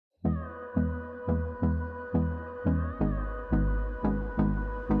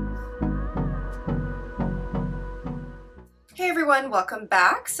Hey everyone, welcome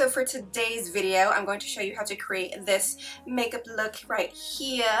back. So for today's video, I'm going to show you how to create this makeup look right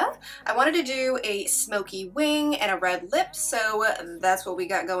here. I wanted to do a smoky wing and a red lip, so that's what we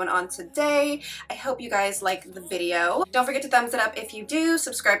got going on today. I hope you guys like the video. Don't forget to thumbs it up if you do,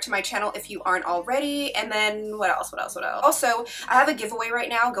 subscribe to my channel if you aren't already, and then what else? Also, I have a giveaway right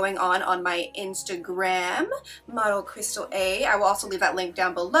now going on my Instagram, ModelKrystal A. I will also leave that link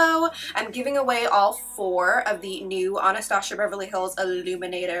down below. I'm giving away all 4 of the new Anastasia Beverly Hills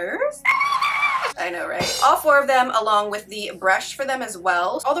Illuminators. I know, right? All 4 of them along with the brush for them as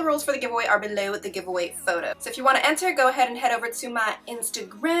well. All the rules for the giveaway are below the giveaway photo. So if you want to enter, go ahead and head over to my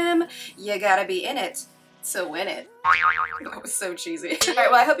Instagram. You gotta be in it to win it. That was so cheesy.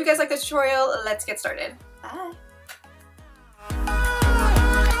 Alright, well I hope you guys like this tutorial. Let's get started. Bye.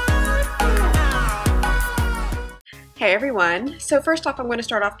 Hey everyone, so first off I'm going to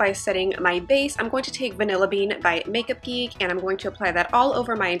start off by setting my base. I'm going to take Vanilla Bean by Makeup Geek and I'm going to apply that all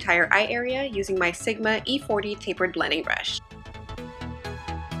over my entire eye area using my Sigma E40 tapered blending brush.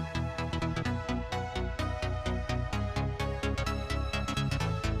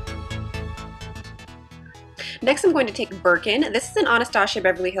 Next I'm going to take Birkin. This is an Anastasia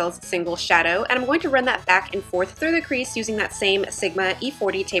Beverly Hills single shadow and I'm going to run that back and forth through the crease using that same Sigma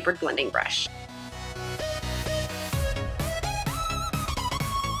E40 tapered blending brush.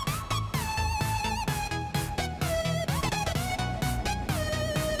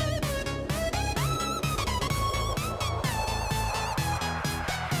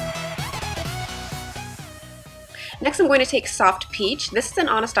 Next I'm going to take Soft Peach. This is an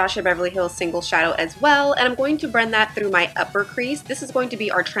Anastasia Beverly Hills single shadow as well, and I'm going to blend that through my upper crease. This is going to be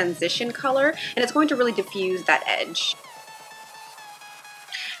our transition color, and it's going to really diffuse that edge.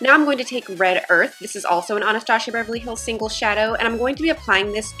 Now I'm going to take Red Earth. This is also an Anastasia Beverly Hills single shadow, and I'm going to be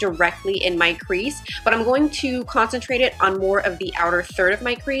applying this directly in my crease, but I'm going to concentrate it on more of the outer third of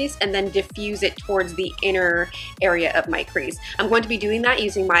my crease and then diffuse it towards the inner area of my crease. I'm going to be doing that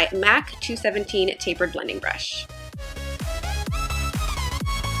using my MAC 217 tapered blending brush.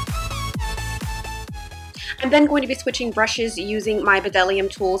 I'm then going to be switching brushes using my Bdellium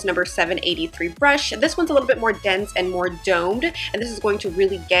Tools number 783 brush. This one's a little bit more dense and more domed, and this is going to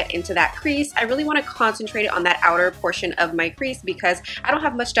really get into that crease. I really want to concentrate on that outer portion of my crease because I don't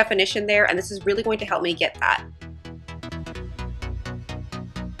have much definition there, and this is really going to help me get that.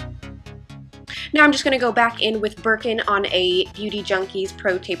 Now I'm just going to go back in with Birkin on a Beauty Junkies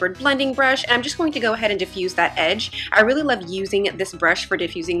Pro Tapered Blending Brush, and I'm just going to go ahead and diffuse that edge. I really love using this brush for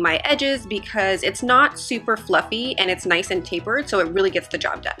diffusing my edges because it's not super fluffy and it's nice and tapered, so it really gets the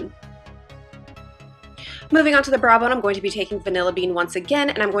job done. Moving on to the brow bone, I'm going to be taking Vanilla Bean once again,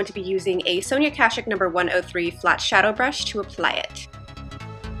 and I'm going to be using a Sonia Kashuk number 103 flat shadow brush to apply it.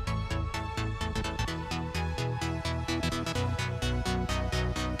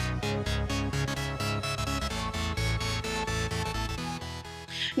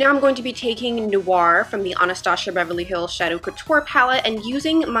 Now I'm going to be taking Noir from the Anastasia Beverly Hills Shadow Couture palette and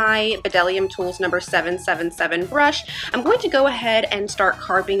using my Bdellium Tools number 777 brush, I'm going to go ahead and start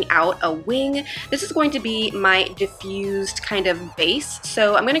carving out a wing. This is going to be my diffused kind of base,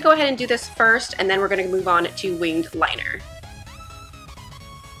 so I'm going to go ahead and do this first and then we're going to move on to winged liner.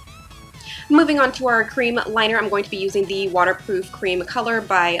 Moving on to our cream liner, I'm going to be using the Waterproof Cream color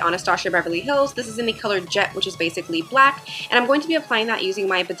by Anastasia Beverly Hills. This is in the color Jet, which is basically black, and I'm going to be applying that using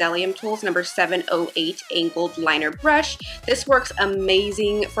my Bdellium Tools number 708 angled liner brush. This works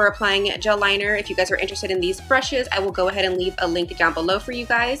amazing for applying gel liner. If you guys are interested in these brushes, I will go ahead and leave a link down below for you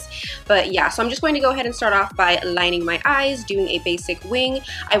guys. But yeah, so I'm just going to go ahead and start off by lining my eyes, doing a basic wing.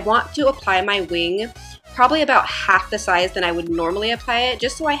 I want to apply my wing probably about half the size than I would normally apply it,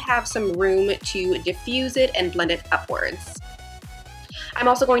 just so I have some room to diffuse it and blend it upwards. I'm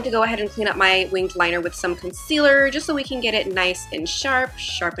also going to go ahead and clean up my winged liner with some concealer, just so we can get it nice and sharp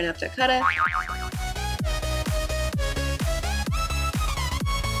enough to cut it.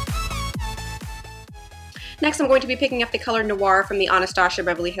 Next, I'm going to be picking up the color Noir from the Anastasia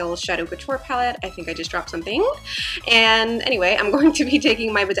Beverly Hills Shadow Couture palette. I think I just dropped something. And anyway, I'm going to be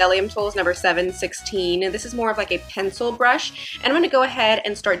taking my Bdellium Tools number 716. This is more of like a pencil brush. And I'm going to go ahead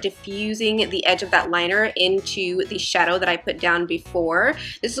and start diffusing the edge of that liner into the shadow that I put down before.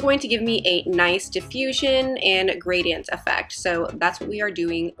 This is going to give me a nice diffusion and gradient effect. So that's what we are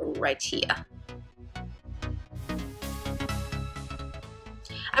doing right here.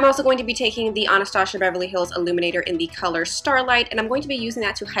 I'm also going to be taking the Anastasia Beverly Hills Illuminator in the color Starlight, and I'm going to be using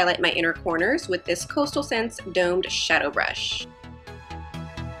that to highlight my inner corners with this Coastal Scents Domed Shadow Brush.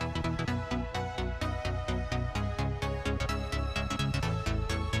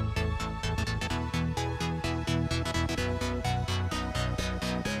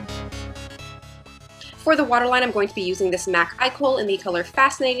 For the waterline, I'm going to be using this MAC Eye Kohl in the color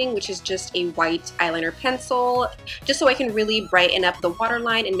Fascinating, which is just a white eyeliner pencil, just so I can really brighten up the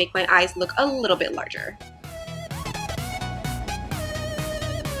waterline and make my eyes look a little bit larger.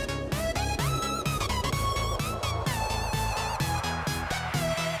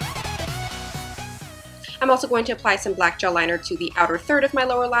 I'm also going to apply some black gel liner to the outer third of my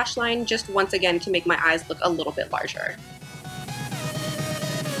lower lash line, just once again to make my eyes look a little bit larger.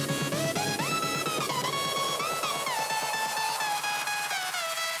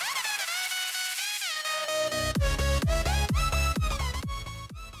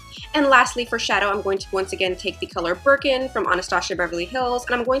 And lastly, for shadow, I'm going to once again take the color Birkin from Anastasia Beverly Hills,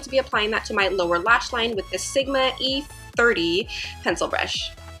 and I'm going to be applying that to my lower lash line with this Sigma E30 pencil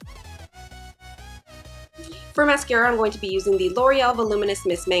brush. For mascara, I'm going to be using the Loreal Voluminous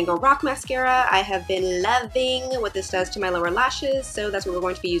Miss Mango Rock Mascara. I have been loving what this does to my lower lashes, so that's what we're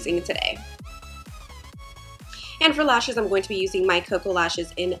going to be using today. And for lashes, I'm going to be using my Koko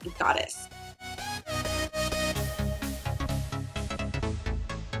lashes in Godess.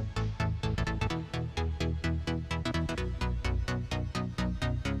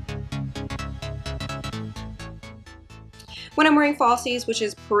 When I'm wearing falsies, which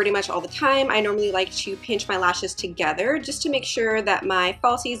is pretty much all the time, I normally like to pinch my lashes together just to make sure that my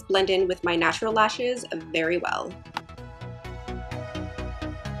falsies blend in with my natural lashes very well.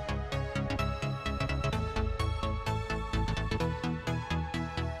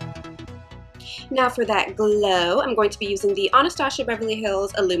 Now for that glow, I'm going to be using the Anastasia Beverly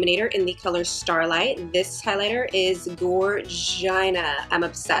Hills Illuminator in the color Starlight. This highlighter is gorgina. I'm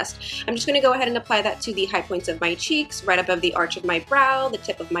obsessed. I'm just going to go ahead and apply that to the high points of my cheeks, right above the arch of my brow, the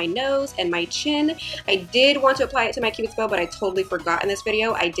tip of my nose, and my chin. I did want to apply it to my cupid's bow, but I totally forgot in this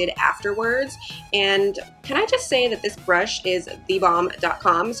video. I did afterwards. And can I just say that this brush is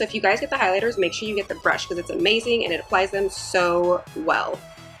thebomb.com. So if you guys get the highlighters, make sure you get the brush because it's amazing and it applies them so well.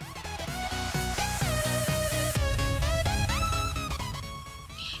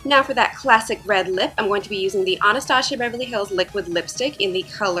 Now for that classic red lip, I'm going to be using the Anastasia Beverly Hills Liquid Lipstick in the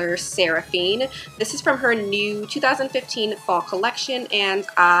color Sarafine. This is from her new 2015 fall collection, and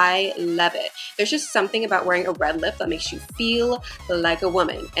I love it. There's just something about wearing a red lip that makes you feel like a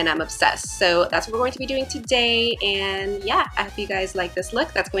woman, and I'm obsessed. So that's what we're going to be doing today, and yeah, I hope you guys like this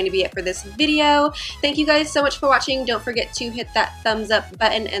look. That's going to be it for this video. Thank you guys so much for watching. Don't forget to hit that thumbs up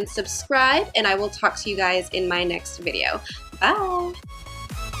button and subscribe, and I will talk to you guys in my next video. Bye!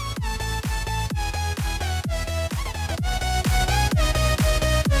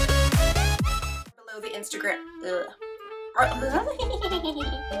 The Instagram. Ugh.